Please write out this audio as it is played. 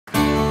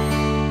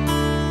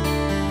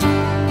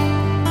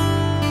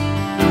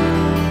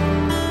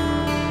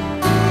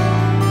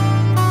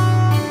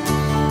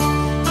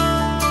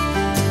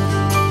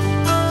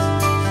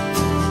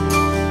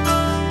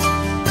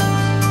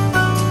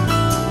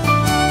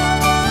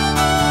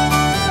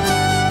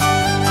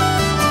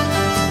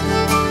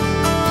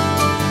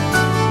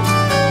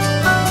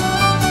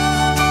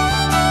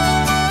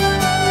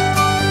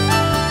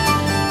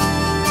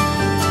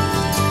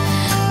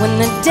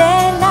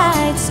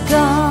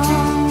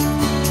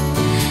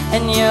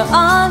you're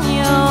on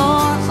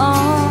your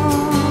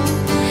own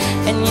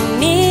and you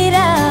need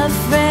a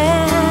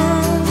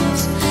friend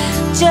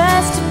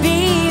just to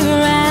be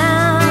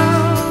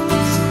around,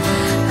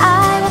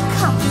 I will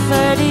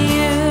comfort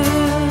you.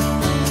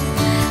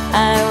 I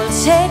will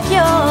take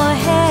your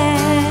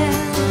hand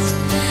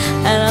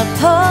and I'll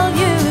pull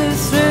you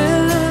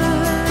through.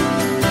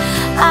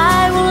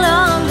 I will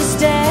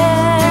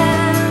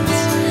understand,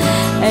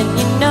 and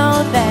you know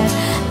that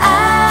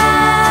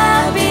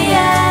I'll be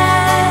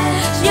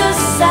at your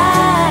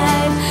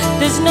side.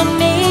 There's no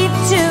need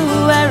to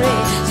worry.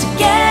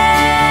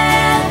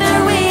 Together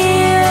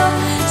we'll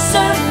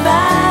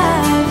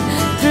survive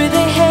through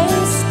the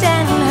haste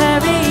and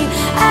hurry.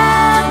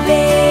 I'll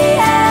be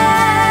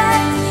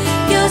at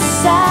your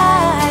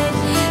side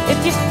if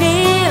you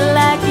feel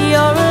like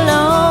you're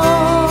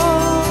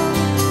alone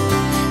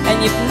and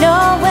you've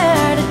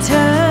nowhere to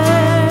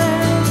turn.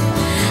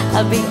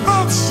 I'll be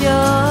at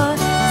your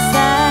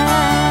side.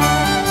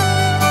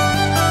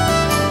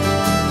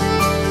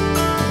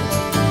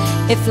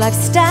 If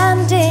life's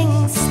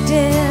standing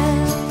still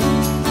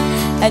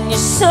and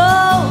your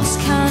soul's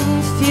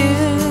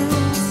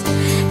confused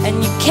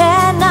and you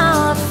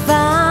cannot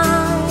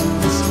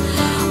find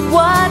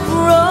what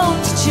road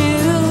to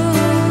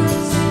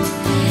choose,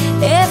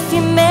 if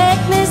you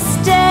make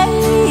mistakes,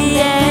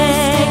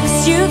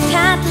 you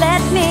can't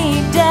let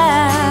me down.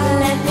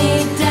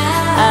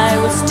 I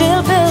will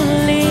still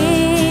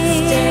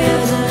believe.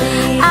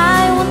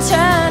 I will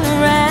turn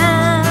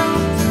around,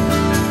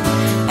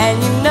 and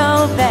you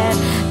know that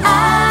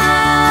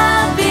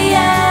I'll be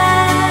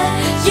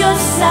at your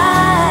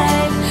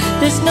side.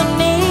 There's no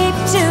need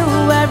to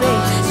worry.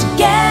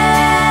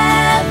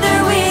 Together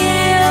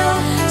we'll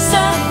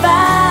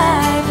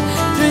survive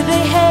through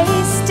the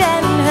haste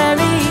and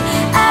hurry.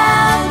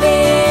 I'll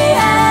be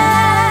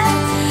at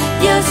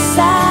your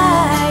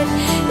side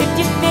if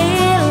you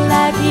feel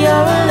like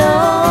you're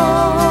alone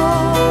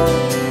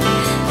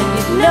and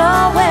you've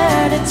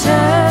nowhere to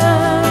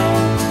turn.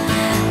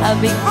 I'll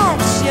be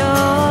at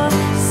your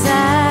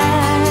side.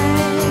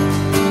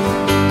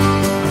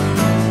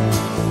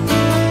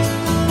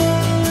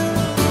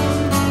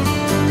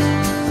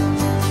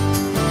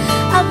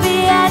 I'll be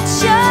at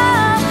your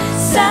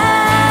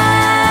side.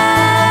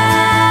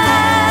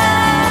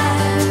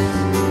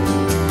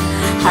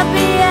 I'll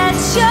be at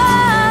your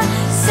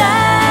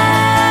side.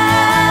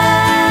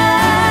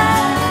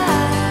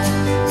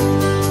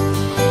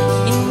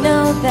 You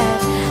know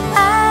that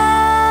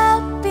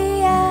I'll be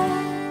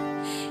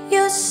at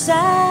your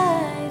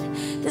side.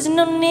 There's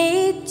no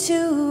need to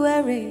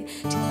worry.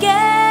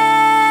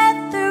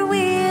 Together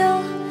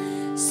we'll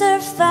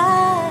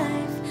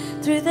survive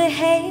through the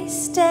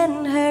haste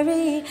and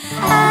hurry.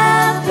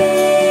 I'll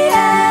be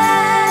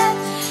at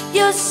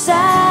your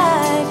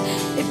side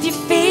if you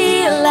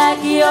feel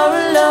like you're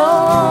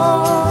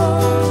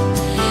alone.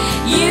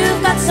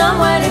 You've got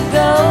somewhere to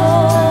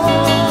go.